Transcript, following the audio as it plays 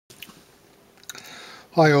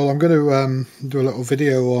Hi all, I'm going to do a little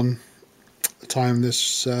video on tying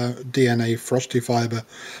this DNA Frosty fibre.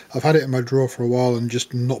 I've had it in my drawer for a while and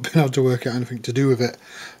just not been able to work out anything to do with it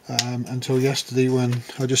until yesterday, when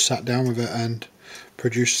I just sat down with it and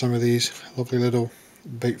produced some of these lovely little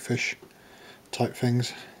baitfish type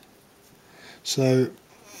things. So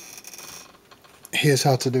here's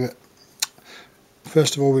how to do it.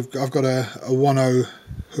 First of all, I've got a 1/0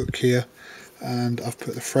 hook here, and I've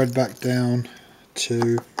put the thread back down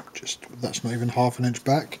to that's not even ½ inch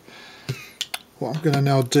back. What I'm going to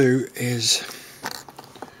now do is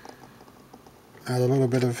add a little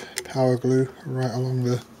bit of power glue right along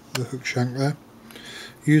the hook shank there.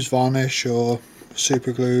 Use varnish or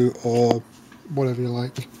super glue or whatever you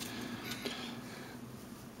like.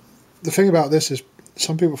 The thing about this is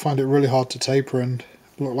some people find it really hard to taper and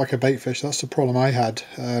look like a baitfish. That's the problem I had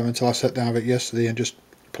until I sat down with it yesterday and just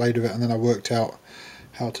played with it, and then I worked out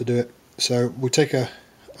how to do it. So we take a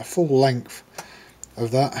full length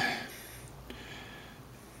of that,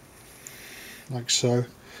 like so,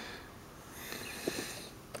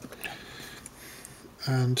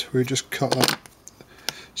 and we just cut that.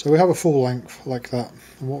 So we have a full length like that,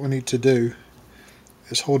 and what we need to do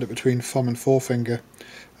is hold it between thumb and forefinger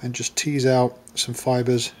and just tease out some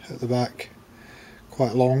fibres at the back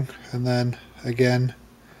quite long, and then again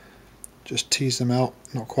just tease them out,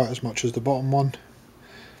 not quite as much as the bottom one,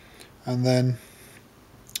 and then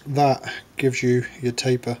that gives you your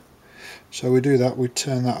taper. So we do that, we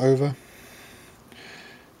turn that over,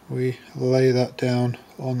 we lay that down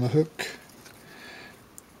on the hook,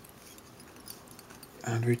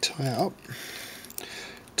 and we tie it up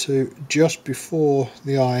to just before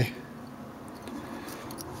the eye.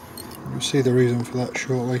 You'll see the reason for that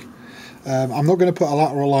shortly. I'm not going to put a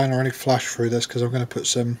lateral line or any flash through this because I'm going to put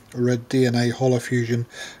some red DNA hollow fusion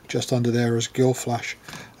just under there as gill flash.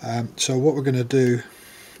 So what we're going to do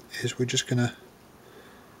is we're just going to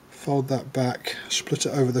fold that back, split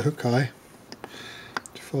it over the hook eye,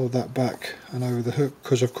 fold that back and over the hook,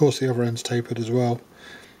 because of course the other end's tapered as well,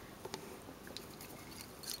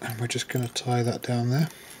 and we're just going to tie that down there.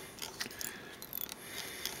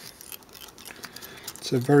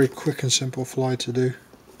 It's a very quick and simple fly to do.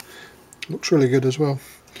 Looks really good as well.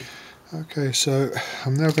 Okay, so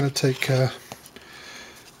I'm now going to take a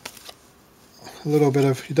little bit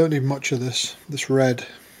of, you don't need much of this red,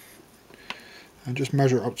 and just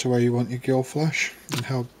measure it up to where you want your gill flash and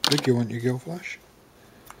how big you want your gill flash.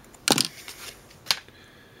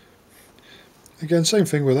 Again, same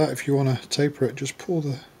thing with that. If you want to taper it, just pull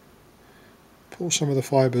some of the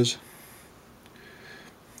fibres.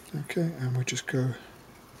 Okay, and we just go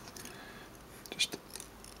just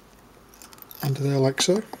under there like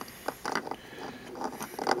so.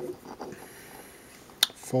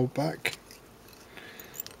 Fold back.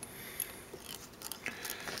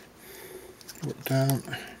 Look down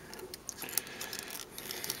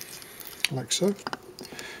like so.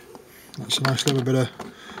 That's a nice little bit of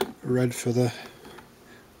red for the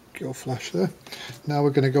gill flash there. Now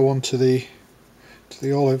we're going to go on to the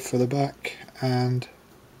olive for the back and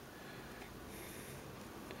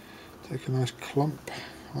take a nice clump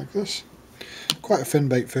like this. Quite a thin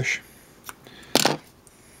baitfish.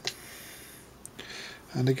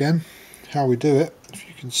 And again, how we do it, if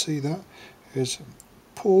you can see that, is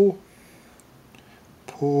pull,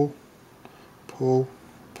 pull, pull,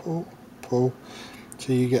 pull, pull,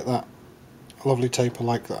 till you get that lovely taper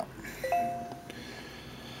like that.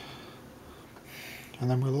 And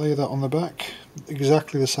then we'll lay that on the back,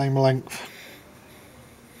 exactly the same length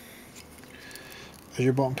as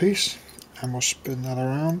your bottom piece, and we'll spin that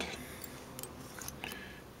around.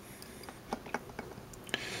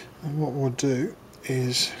 And what we'll do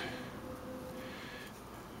is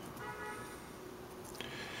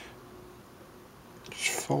just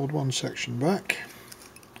fold one section back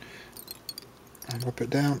and whip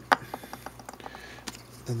it down,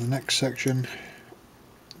 then the next section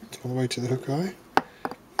all the way to the hook eye,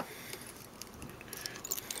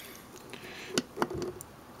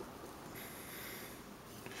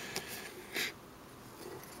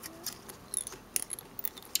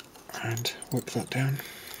 and whip that down.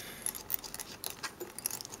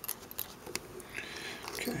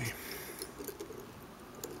 Okay.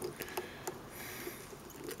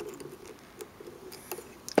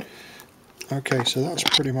 Okay, so that's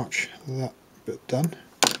pretty much that bit done.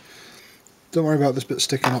 Don't worry about this bit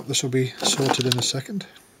sticking up, this will be sorted in a second.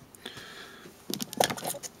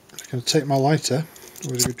 I'm going to take my lighter,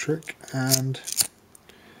 always a good trick, and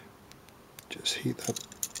just heat that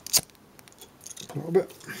up a little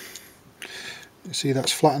bit. You see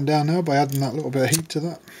that's flattened down now by adding that little bit of heat to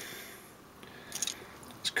that.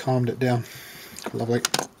 It's calmed it down Lovely.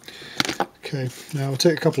 Okay, now I'll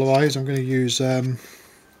take a couple of eyes. I'm going to use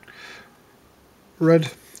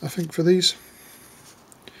red, I think, for these.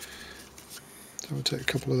 So I'll take a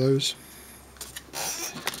couple of those.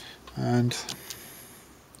 And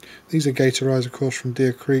these are gator eyes, of course, from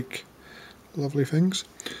Deer Creek. Lovely things.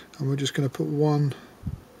 And we're just going to put one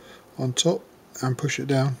on top and push it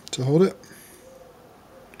down to hold it.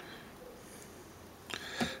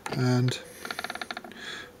 And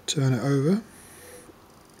turn it over.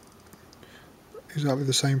 Exactly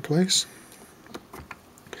the same place.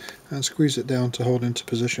 And squeeze it down to hold into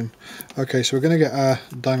position. Okay, so we're going to get our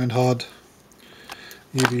diamond hard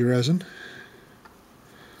UV resin.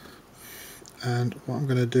 And what I'm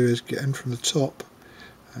going to do is get in from the top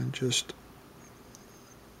and just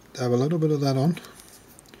dab a little bit of that on,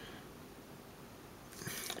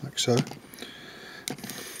 like so,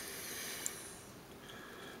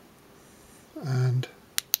 and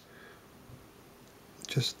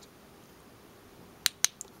just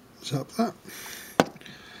zap that.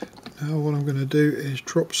 Now what I'm going to do is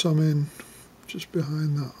drop some in just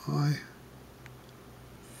behind that eye,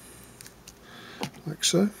 like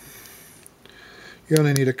so. You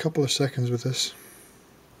only need a couple of seconds with this,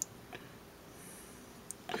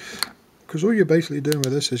 because all you're basically doing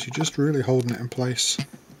with this is you're just really holding it in place.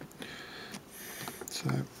 So,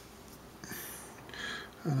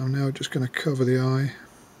 and I'm now just going to cover the eye.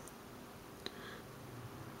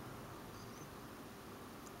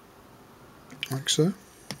 Like so.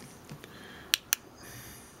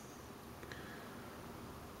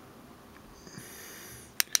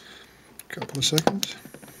 Couple of seconds.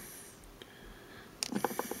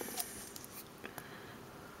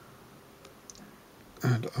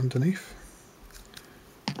 And underneath.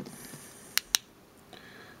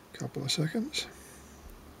 Couple of seconds.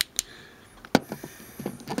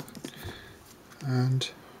 And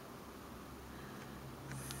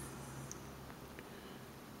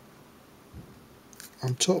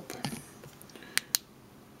on top.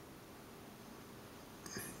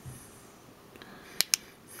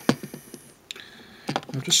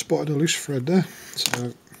 I've just spotted a loose thread there, so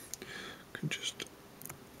I can just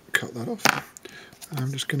cut that off. And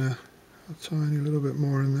I'm just going to a tiny little bit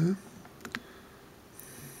more in there.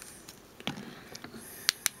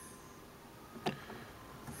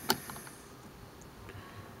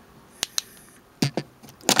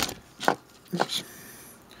 Oops.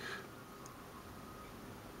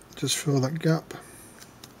 Just fill that gap.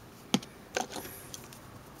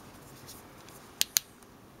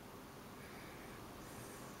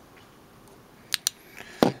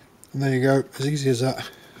 And there you go, as easy as that,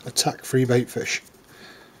 a tack-free baitfish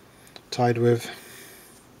tied with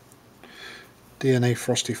DNA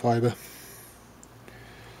Frosty fibre.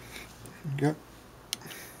 There you go.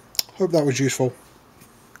 Hope that was useful.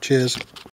 Cheers.